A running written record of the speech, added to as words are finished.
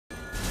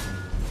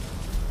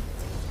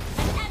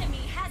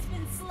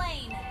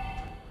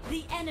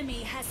The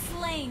enemy has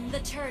slain the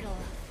turtle.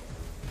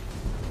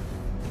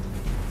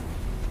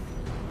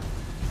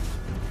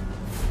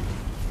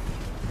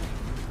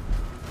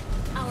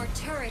 Our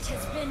turret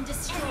has been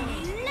destroyed.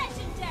 Enemy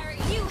legendary!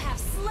 You have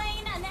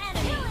slain an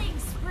enemy! Killing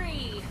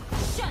spree!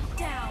 Shut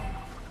down!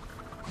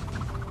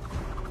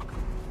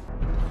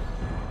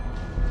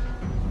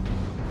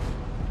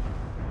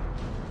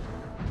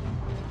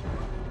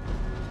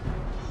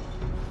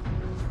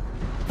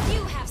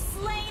 You have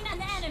slain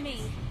an enemy!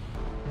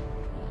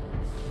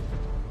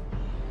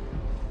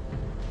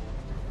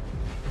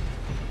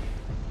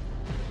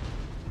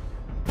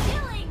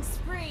 Killing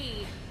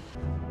spree!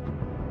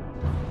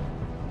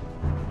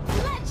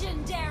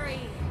 Legendary!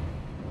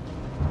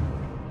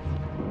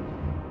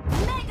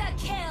 Mega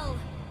kill!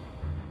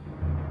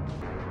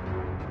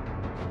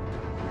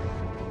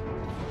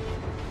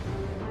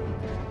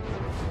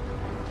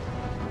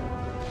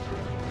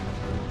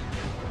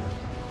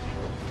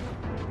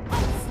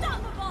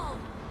 Unstoppable!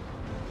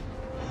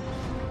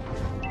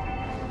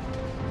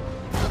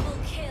 Double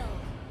kill!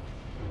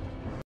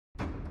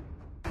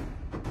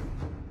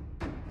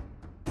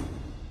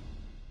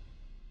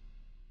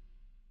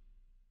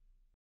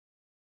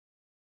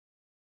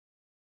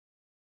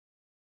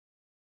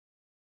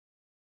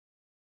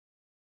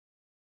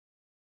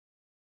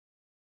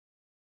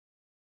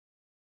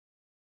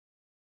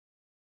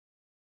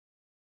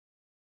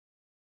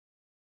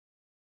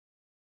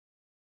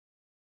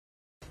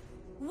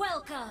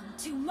 Welcome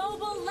to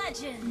Mobile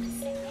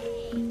Legends!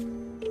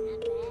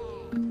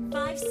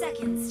 5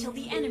 seconds till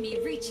the enemy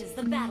reaches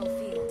the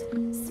battlefield.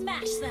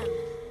 Smash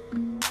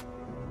them!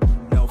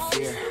 No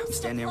fear, I'm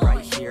standing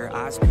right here,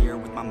 eyes peer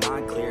with my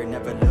mind clear,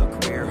 never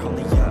look where,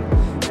 only up,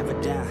 never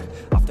down,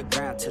 off the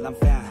ground till I'm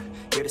found.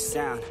 Hear the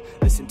sound,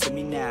 listen to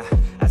me now,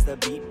 as the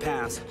beat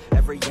pounds,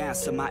 every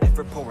ounce of my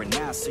effort pouring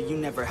out, so you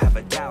never have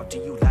a doubt. Do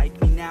you like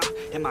me now?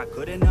 Am I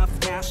good enough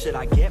now? Should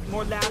I get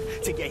more loud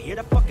to get hear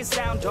the fucking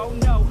sound? Oh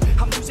no,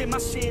 I'm losing my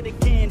shit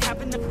again,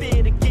 having a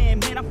fit again.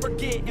 Man, I'm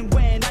forgetting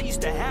when I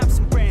used to have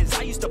some friends,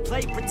 I used to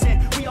play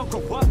pretend. We all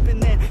grow up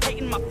and then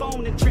hating my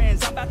phone and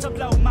trends. I'm about to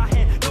blow my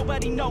head,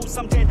 nobody knows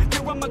I'm dead.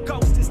 Here I'm a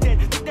ghost instead,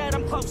 think that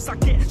I'm close, I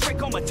get straight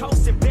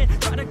comatose in bed.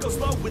 Try to go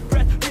slow with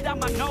breath, breathe out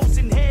my nose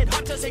and head.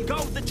 Heart doesn't go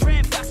the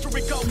trend, faster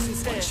it goes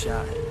instead. One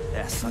shot,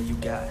 that's all you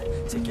got,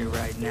 take it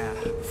right now,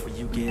 before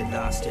you get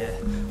lost, yeah.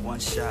 One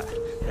shot,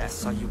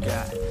 that's all you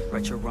got,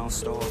 write your own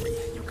story,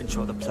 you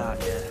control the plot,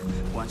 yeah.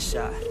 One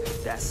shot,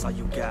 that's all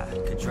you got,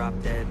 could drop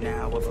dead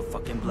now of a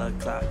fucking blood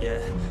clot, yeah.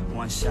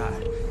 One shot,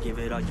 give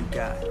it all you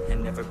got,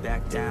 and never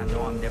back down,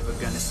 no I'm never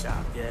gonna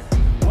stop, yeah.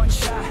 One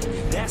shot,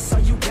 that's all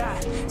you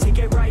got, take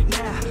it right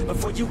now,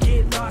 before you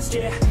get lost,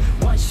 yeah.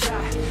 One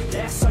shot,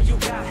 that's all you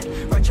got,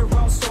 write your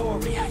own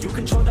story, you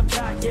control the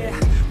plot, yeah.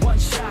 One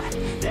shot,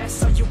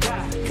 that's all you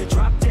got, could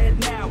drop dead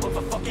now of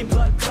a fucking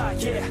blood clot,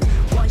 yeah.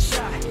 One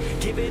shot,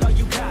 give it all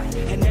you got,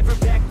 and never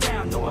back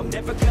down, no I'm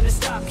never gonna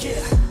stop,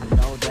 yeah. I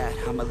know that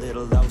I'm a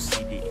little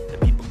OCD, the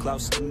people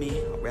close to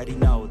me already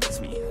know that's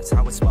me. That's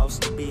how it's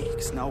supposed to be,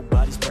 cause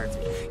nobody's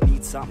perfect.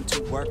 Need something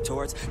to work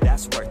towards,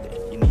 that's worth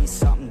it. You need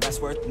something that's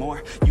worth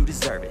more, you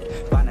deserve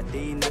it. Find a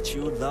thing that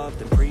you love,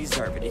 then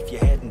preserve it. If you're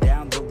heading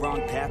down the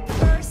wrong path, then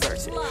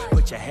reverse it.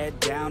 Put your head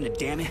down and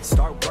damn it,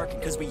 start working,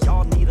 cause we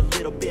all need a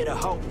little bit of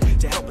hope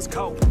to help us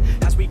cope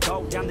as we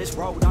go down this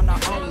road on our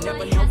own,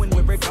 never knowing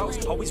where it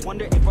goes. Always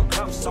wonder if we're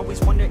close, always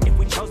wonder if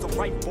we chose the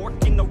right fork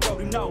in the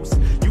road. Who knows?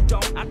 You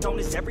don't, I don't,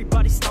 is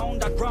everybody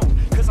stoned? I've grown,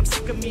 cause I'm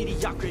sick of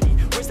mediocrity.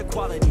 Where's the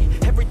quality?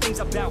 Everything's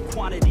about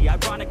quantity.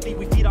 Ironically,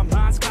 we feed our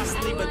minds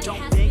constantly, but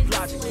don't think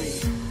logically.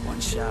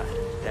 One shot,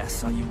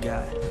 that's all you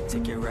got,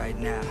 take it right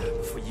now,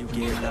 before you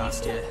get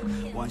lost, yeah.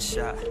 One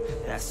shot,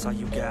 that's all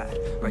you got,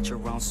 write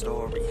your own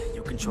story,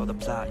 you control the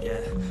plot, yeah.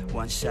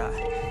 One shot,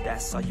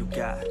 that's all you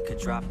got, could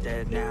drop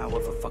dead now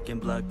of a fucking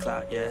blood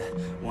clot, yeah.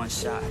 One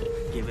shot,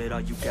 give it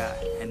all you got,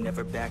 and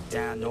never back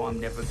down, no I'm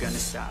never gonna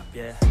stop,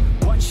 yeah.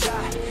 One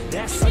shot,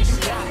 that's all you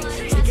got,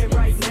 take it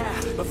right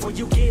now, before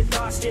you get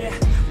lost, yeah.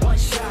 One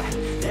shot,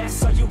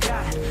 that's all you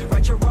got,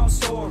 write your own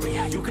story,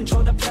 you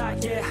control the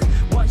plot, yeah.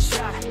 One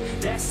shot,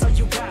 that's all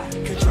you got,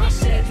 could drop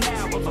dead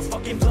now of a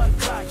fucking blood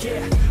clot,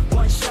 yeah.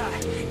 One shot,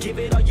 give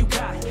it all you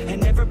got,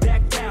 and never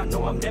back down,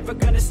 no I'm never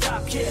gonna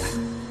stop, yeah.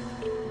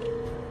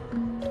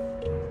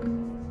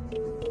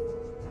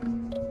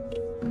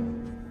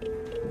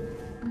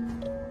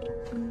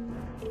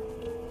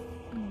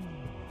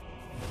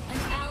 An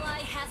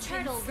ally has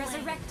turtle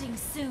resurrecting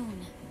soon.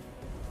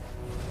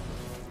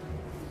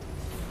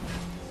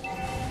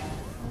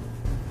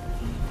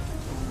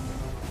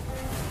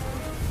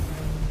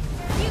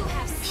 You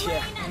have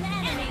slain an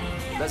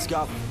enemy. Let's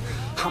go.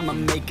 I'ma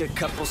make a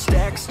couple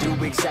stacks, do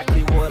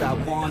exactly what I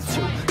want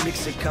to.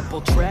 Mix a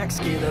couple tracks,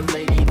 get a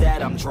lady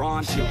that I'm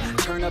drawn to.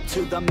 Turn up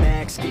to the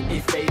max, get me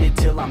faded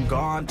till I'm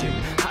gone, dude.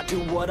 I do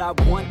what I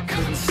want,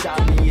 couldn't stop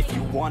me if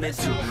you wanted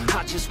to.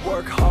 I just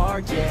work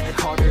hard, yeah,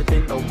 harder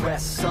than the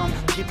rest. Some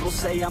people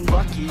say I'm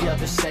lucky,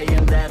 others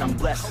saying that I'm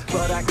blessed.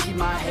 But I keep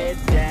my head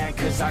down,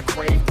 cause I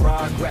crave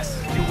progress.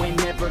 You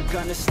ain't never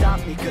gonna stop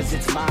me, cause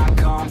it's my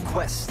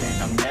conquest.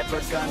 And I'm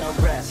never gonna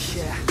rest,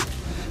 yeah.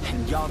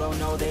 And y'all don't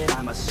know that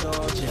I'm a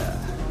soldier.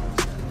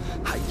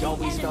 I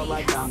always felt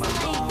like I'm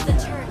alone,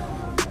 yeah.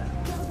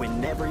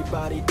 When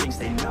everybody thinks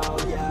they know,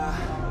 yeah.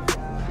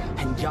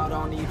 And y'all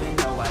don't even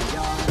know I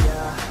own,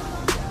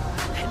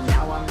 yeah. And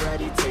now I'm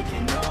ready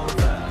taking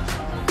over,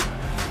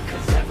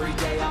 cause every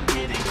day I'm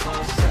getting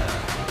closer.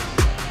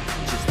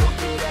 Just look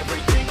at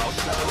everything I'll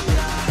show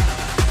ya.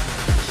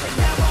 And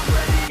now I'm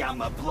ready,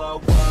 I'ma blow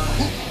up.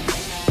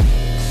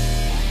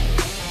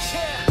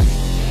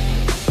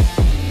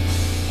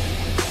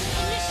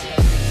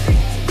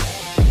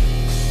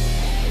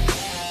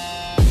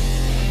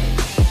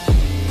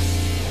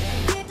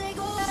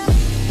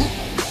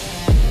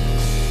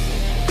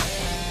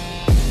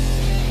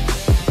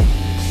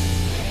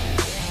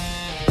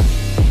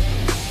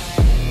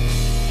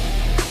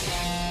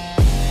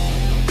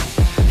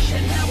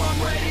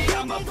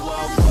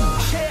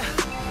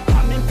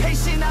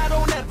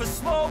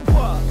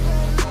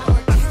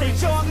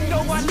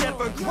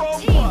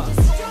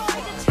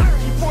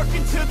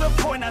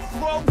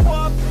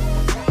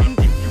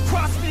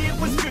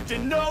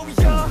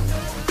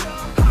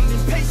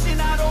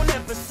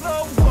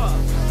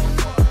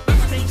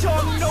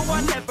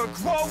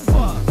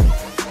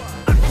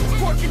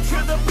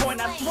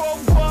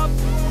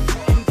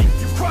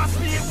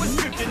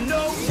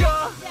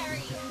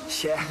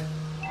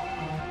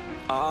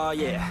 Oh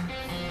yeah,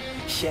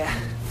 yeah.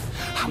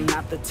 I'm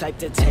not the type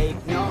to take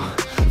no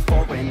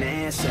for an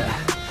answer.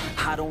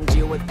 I don't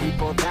deal with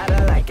people that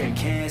are like a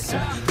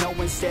cancer. No,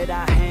 instead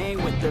I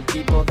hang with the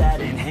people that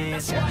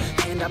enhance ya.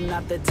 And I'm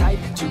not the type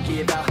to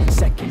give out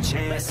second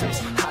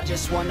chances. I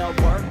just wanna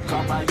work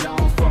on my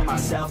own for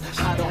myself.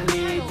 I don't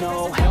need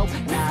no help,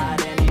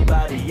 not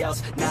anybody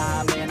else.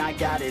 Nah man, I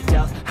got it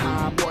dealt.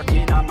 I'm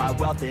working on my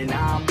wealth and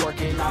I'm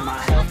working on my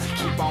health.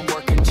 Keep on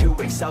working to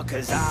excel,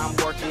 cause I'm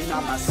working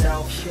on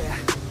myself, yeah.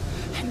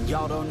 And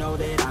y'all don't know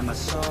that I'm a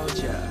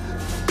soldier.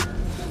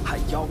 I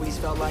always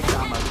felt like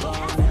I'm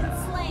alone.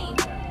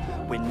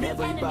 When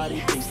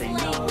everybody thinks they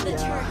know,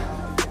 yeah.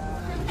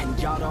 And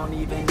y'all don't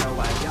even know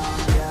I own,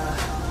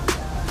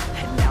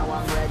 yeah. And now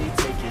I'm ready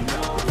taking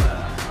over,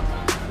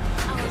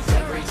 cause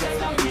every day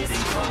I'm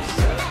getting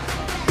closer.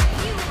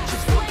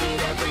 Just look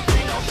at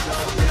everything I'll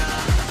show ya.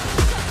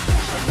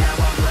 And now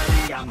I'm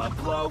ready, I'ma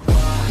blow up.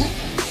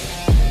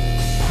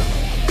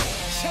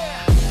 Yeah.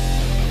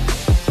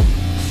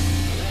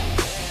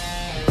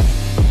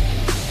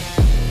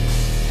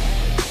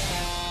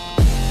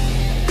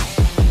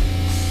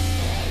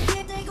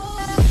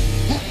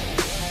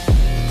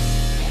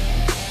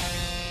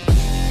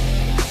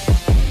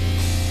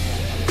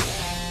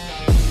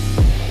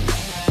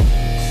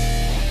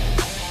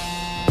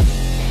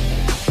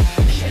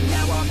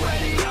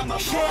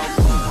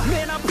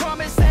 Man, I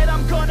promise that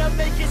I'm gonna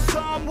make it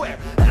somewhere.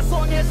 As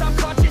long as I'm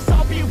conscious,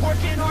 I'll be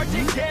working hard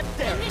to get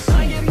there.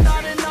 I am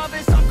not a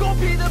novice, I'm gonna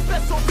be the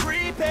best, so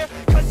prepare.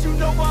 Cause you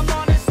know I'm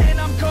honest and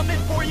I'm coming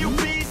for you,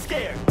 be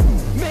scared.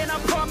 Man, I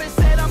promise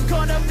that I'm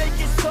gonna make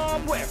it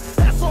somewhere.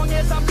 As long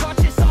as I'm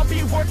conscious, I'll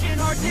be working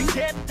hard to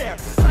get there.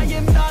 I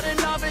am not a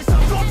novice,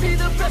 I'm gonna be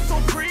the best, so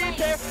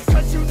prepare.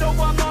 Cause you know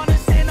I'm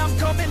honest and I'm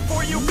coming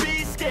for you,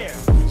 be scared.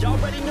 Y'all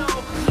already know.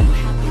 You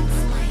have been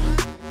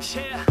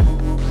slain. Yeah.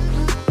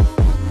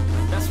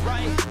 That's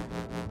right.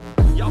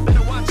 Y'all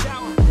better watch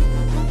out.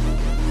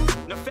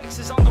 NEFFEX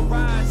is on the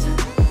rise.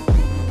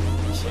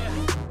 Yeah.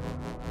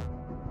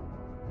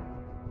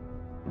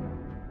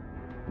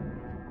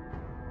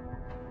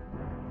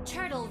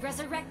 Turtle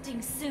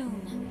resurrecting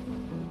soon.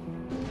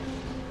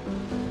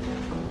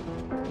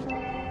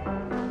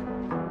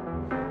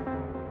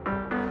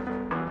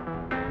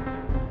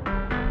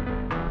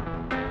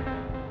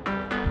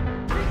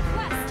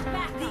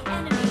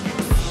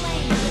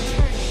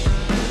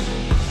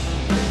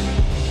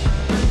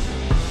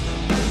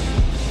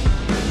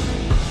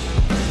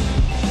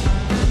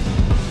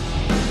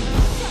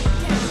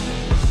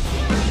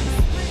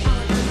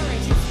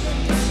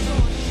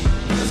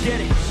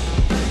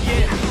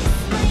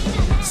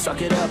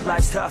 Suck it up,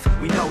 life's tough,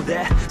 we know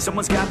that.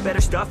 Someone's got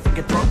better stuff and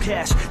can throw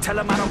cash. Tell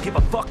them I don't give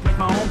a fuck, make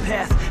my own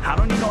path. I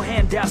don't need no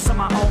handouts, I'm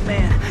my own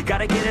man.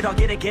 Gotta get it, I'll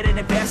get it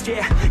and fast,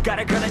 yeah. Got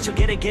a girl that she'll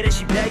get it,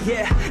 she bad,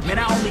 yeah. Man,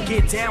 I only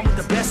get down with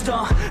the best,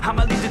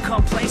 I'ma leave the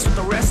complaints with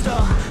the rest,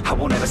 I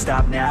won't ever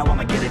stop now,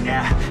 I'ma get it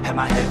now. Have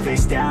my head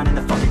face down in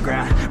the fucking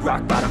ground.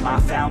 Rock bottom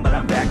I found, but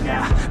I'm back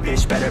now.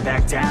 Bitch, better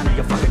back down or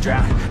you'll fucking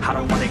drown. I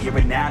don't wanna hear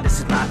it now, this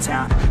is my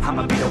town.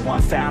 I'ma be the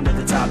one found at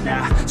the top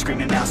now.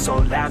 Screaming out so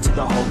loud to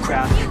the whole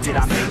crowd. Did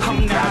I make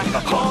you proud? Give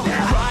a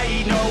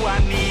alright, no, I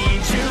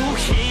need you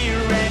here.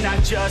 And I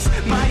just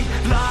might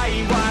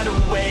lie wide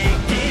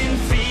awake in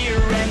fear.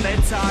 And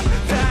let time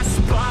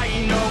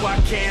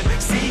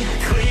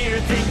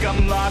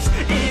I'm lost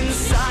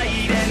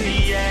inside, and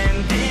the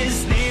end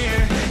is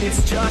near.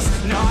 It's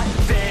just not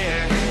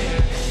fair.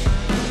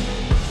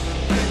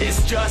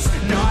 It's just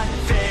not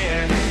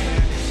fair.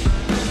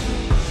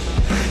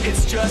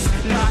 It's just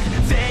not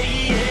fair.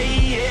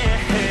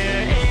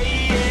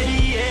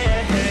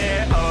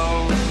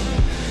 Oh,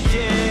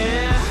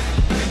 yeah.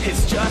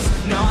 It's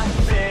just not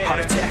fair.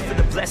 Heart attack for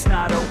the blessed,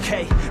 not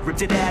okay.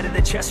 Ripped it out of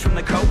the chest from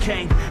the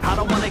cocaine. I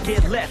don't wanna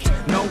get left,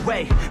 no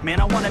way. Man,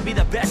 I wanna be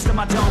the best of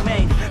my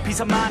domain. Peace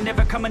of mind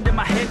never coming to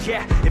my head,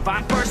 yeah. If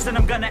I'm first, then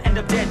I'm gonna end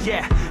up dead,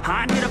 yeah.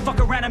 I'm here to fuck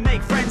around and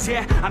make friends,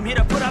 yeah. I'm here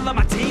to put all of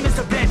my teammates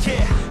to bed,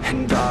 yeah.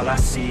 And all I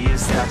see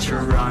is that you're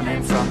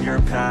running from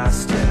your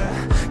past,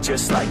 yeah.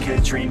 Just like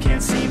a dream,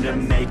 can't seem to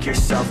make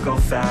yourself go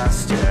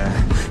fast, yeah.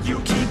 You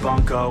keep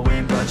on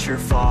going, but you're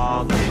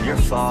falling, you're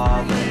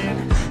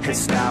falling.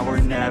 It's now or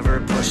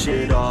never, push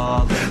it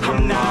all in.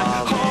 I'm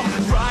not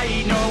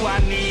alright, no, I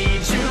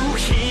need you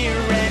here.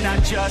 And I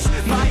just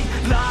might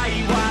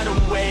lie wide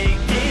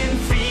awake in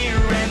fear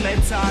and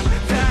let time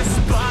pass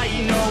by.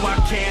 No, I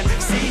can't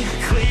see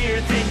clear,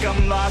 think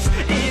I'm lost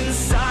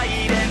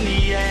inside, and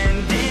the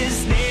end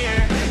is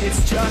near.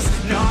 It's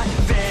just not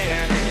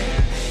fair.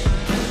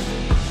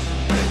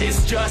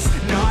 It's just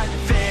not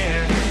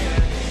fair.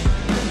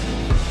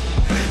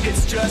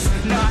 It's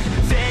just not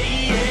fair.